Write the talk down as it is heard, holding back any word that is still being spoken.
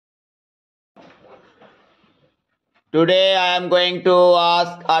Today I am going to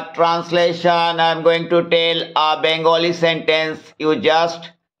ask a translation. I am going to tell a Bengali sentence. You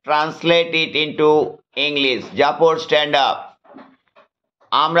just translate it into English. Japor, stand up.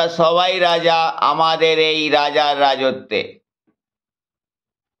 আমরা সবাই রাজা আমাদের এই রাজার রাজত্বে.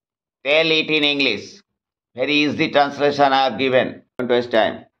 Tell it in English. Very easy translation I have given. Don't waste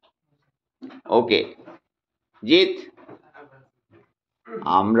time. Okay. Jit.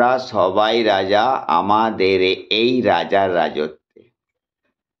 আমরা সবাই রাজা আমাদের এই রাজার রাজত্বে.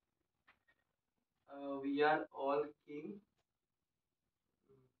 We are all king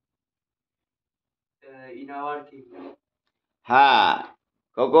in our kingdom. হ্যাঁ,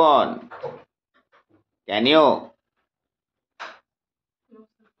 কখন? Can you?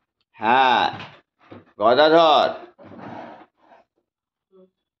 হ্যাঁ, গদাধর.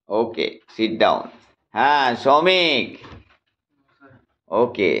 Okay, sit down. হ্যাঁ, শ্রমিক.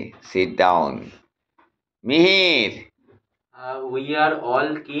 Okay, sit down. Mihir. We are all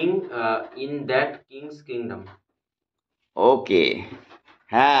king in that king's kingdom. Okay.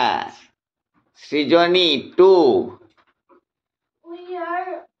 হ্যাঁ, সৃজনী 2. We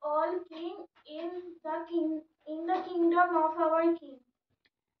are all king in the kingdom of our king.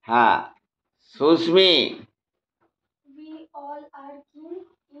 হ্যাঁ, Susmi. We all are king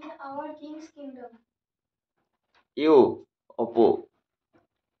in our king's kingdom. You Apu.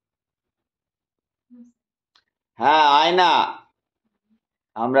 হ্যাঁ, আয়না.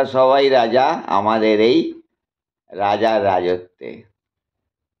 আমরা সবাই রাজা আমাদের এই রাজার রাজত্বে.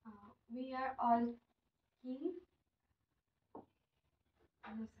 We are all king.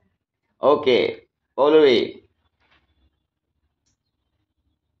 Okay, Pallavi.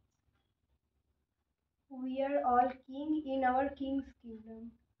 We are all king in our king's kingdom.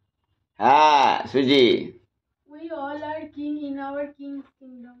 হ্যাঁ, সুজি. We all are king in our king's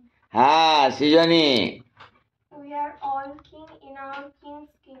kingdom. হ্যাঁ, সৃজনী. We are all king in our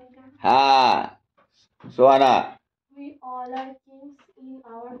king's kingdom. হ্যাঁ, Sohana. We all are kings in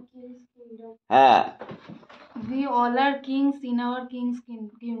our king's kingdom. হ্যাঁ. We all are kings in our king's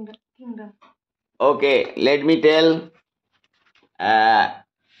kingdom. Okay, let me tell.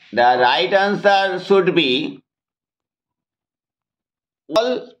 The right answer should be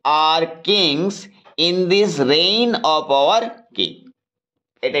all are kings in this reign of our king.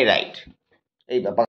 এটাই right. এই ব্যাপার